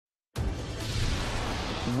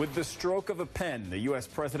With the stroke of a pen, the U.S.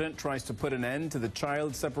 president tries to put an end to the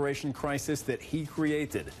child separation crisis that he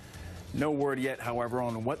created. No word yet, however,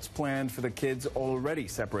 on what's planned for the kids already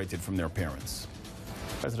separated from their parents.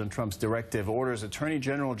 President Trump's directive orders Attorney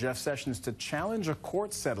General Jeff Sessions to challenge a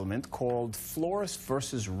court settlement called Flores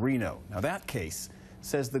versus Reno. Now, that case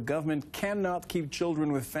says the government cannot keep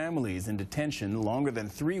children with families in detention longer than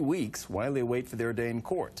 3 weeks while they wait for their day in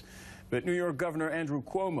court. But New York Governor Andrew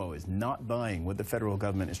Cuomo is not buying what the federal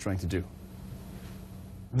government is trying to do.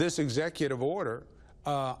 This executive order,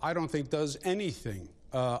 I don't think does anything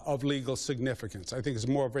of legal significance. I think it's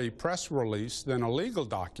more of a press release than a legal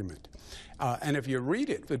document. And if you read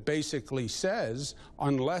it, it basically says,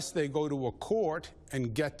 unless they go to a court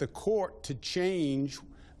and get the court to change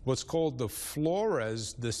what's called the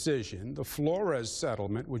Flores decision, the Flores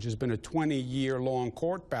settlement, which has been a 20-year-long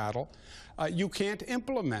court battle, you can't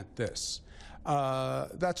implement this.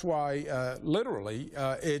 That's why, literally,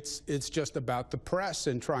 it's just about the press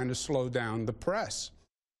and trying to slow down the press.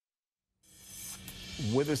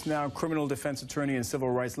 With us now, criminal defense attorney and civil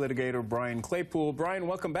rights litigator Brian Claypool. Brian,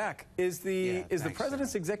 welcome back. Is the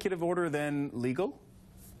president's executive order then legal?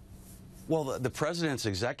 Well, the president's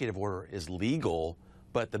executive order is legal,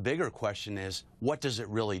 but the bigger question is, what does it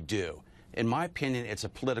really do? In my opinion, it's a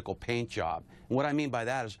political paint job. And what I mean by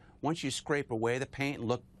that is, once you scrape away the paint and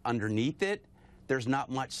look underneath it, there's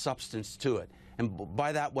not much substance to it. And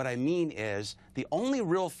by that, what I mean is, the only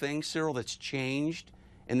real thing, Cyril, that's changed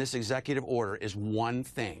in this executive order is one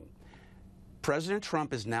thing. President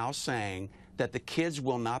Trump is now saying that the kids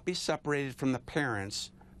will not be separated from the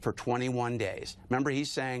parents for 21 days. Remember,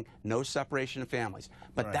 he's saying no separation of families.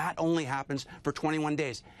 But right. That only happens for 21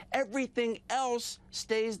 days. Everything else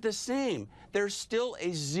stays the same. There's still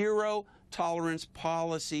a zero-tolerance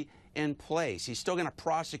policy in place. He's still going to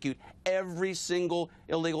prosecute every single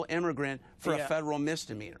illegal immigrant for a federal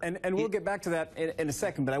misdemeanor. And we'll get back to that in a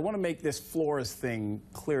second, but I want to make this Flores thing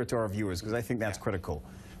clear to our viewers because I think that's critical.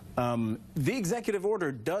 The executive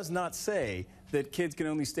order does not say that kids can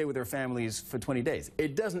only stay with their families for 20 days.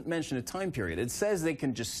 It doesn't mention a time period. It says they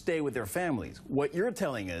can just stay with their families. What you're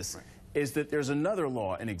telling us is that there's another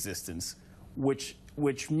law in existence which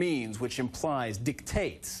implies,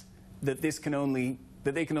 dictates that they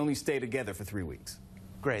can only stay together for 3 weeks.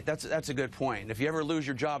 Great. That's a good point. If you ever lose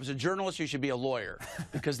your job as a journalist, you should be a lawyer,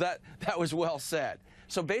 because that was well said.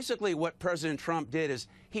 So basically what President Trump did is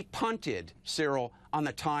he punted, Cyril, on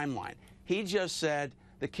the timeline. He just said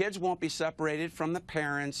the kids won't be separated from the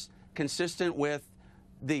parents consistent with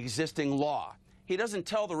the existing law. He doesn't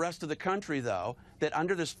tell the rest of the country, though, that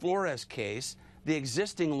under this Flores case, the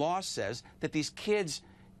existing law says that these kids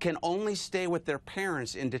can only stay with their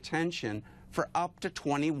parents in detention for up to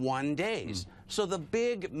 21 days. So the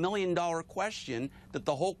big million-dollar question that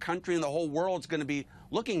the whole country and the whole world is going to be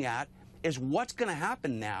looking at is what's going to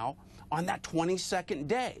happen now on that 22nd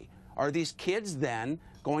day? Are these kids then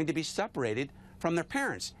going to be separated from their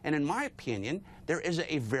parents? And in my opinion, there is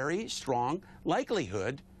a very strong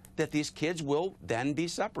likelihood that these kids will then be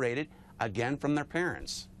separated again from their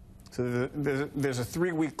parents. So there's a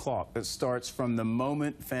 3-week clock that starts from the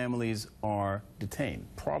moment families are detained,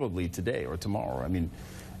 probably today or tomorrow. I mean,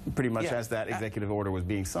 pretty much as that executive order was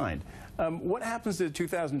being signed. What happens to the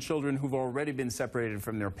 2,000 children who've already been separated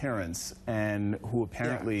from their parents and who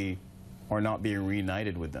apparently are not being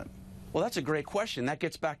reunited with them? Well, that's a great question. That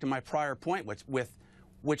gets back to my prior point,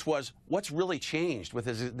 which was what's really changed with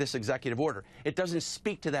this executive order. It doesn't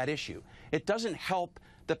speak to that issue. It doesn't help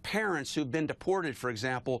the parents who've been deported, for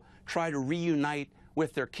example, try to reunite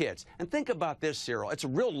with their kids. And think about this, Cyril. It's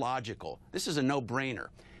real logical. This is a no-brainer.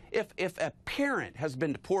 If a parent has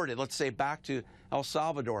been deported, let's say back to El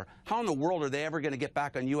Salvador, how in the world are they ever going to get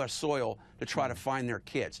back on U.S. soil to try to find their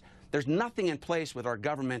kids? There's nothing in place with our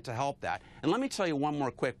government to help that. And let me tell you one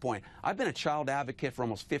more quick point. I've been a child advocate for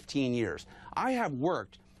almost 15 years. I have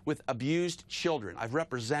worked with abused children. I've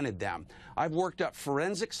represented them. I've worked up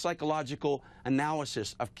forensic psychological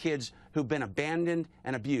analysis of kids who've been abandoned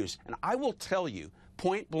and abused. And I will tell you,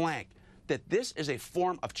 point blank, that this is a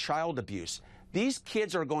form of child abuse. These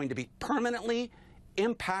kids are going to be permanently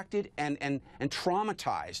impacted and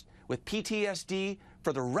traumatized with PTSD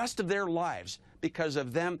for the rest of their lives because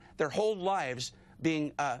of their whole lives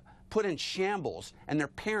being put in shambles and their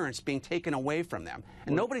parents being taken away from them.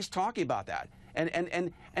 And nobody's talking about that.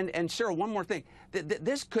 And Sarah, one more thing.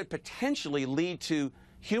 This could potentially lead to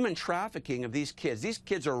human trafficking of these kids. These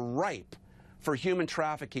kids are ripe for human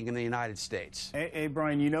trafficking in the United States. Hey,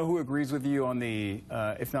 Brian, you know who agrees with you on the,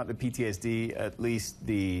 if not the PTSD, at least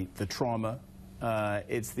the trauma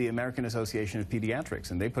It's the American Association of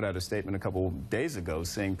Pediatrics, and they put out a statement a couple days ago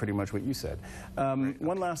saying pretty much what you said.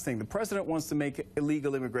 One last thing. The president wants to make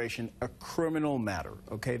illegal immigration a criminal matter,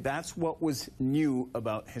 okay? That's what was new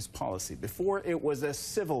about his policy. Before, it was a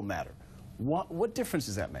civil matter. What difference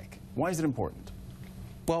does that make? Why is it important?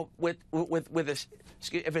 Well,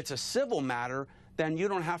 if it's a civil matter, then you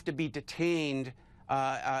don't have to be detained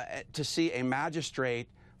to see a magistrate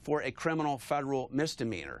for a criminal federal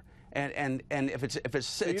misdemeanor. And if it's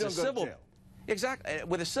so it's a civil, exactly,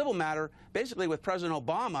 with a civil matter, basically with President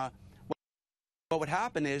Obama, what would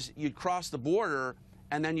happen is you'd cross the border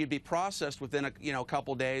and then you'd be processed within a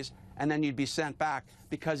couple days, and then you'd be sent back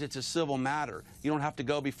because it's a civil matter. You don't have to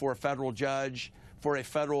go before a federal judge for a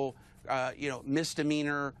federal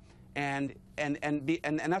misdemeanor, and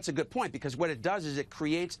that's a good point, because what it does is it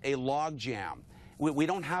creates a logjam. We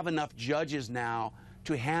don't have enough judges now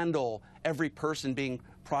to handle every person being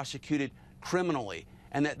prosecuted criminally,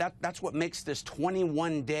 and that's what makes this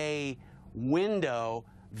 21-day window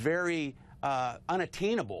very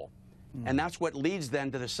unattainable. And that's what leads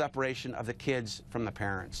then to the separation of the kids from the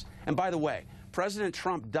parents. And by the way, President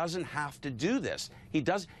Trump doesn't have to do this. He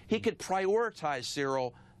could prioritize,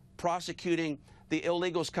 Cyril, prosecuting the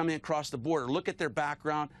illegals coming across the border. Look at their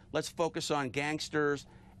background. Let's focus on gangsters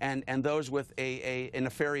and those with a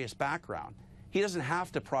nefarious background. He doesn't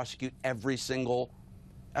have to prosecute every single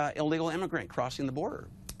illegal immigrant crossing the border.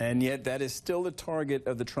 And yet that is still the target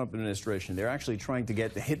of the Trump administration. They're actually trying to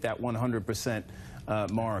hit that 100%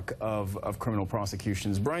 mark of criminal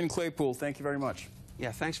prosecutions. Brian Claypool, thank you very much.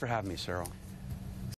 Yeah, thanks for having me, Cyril.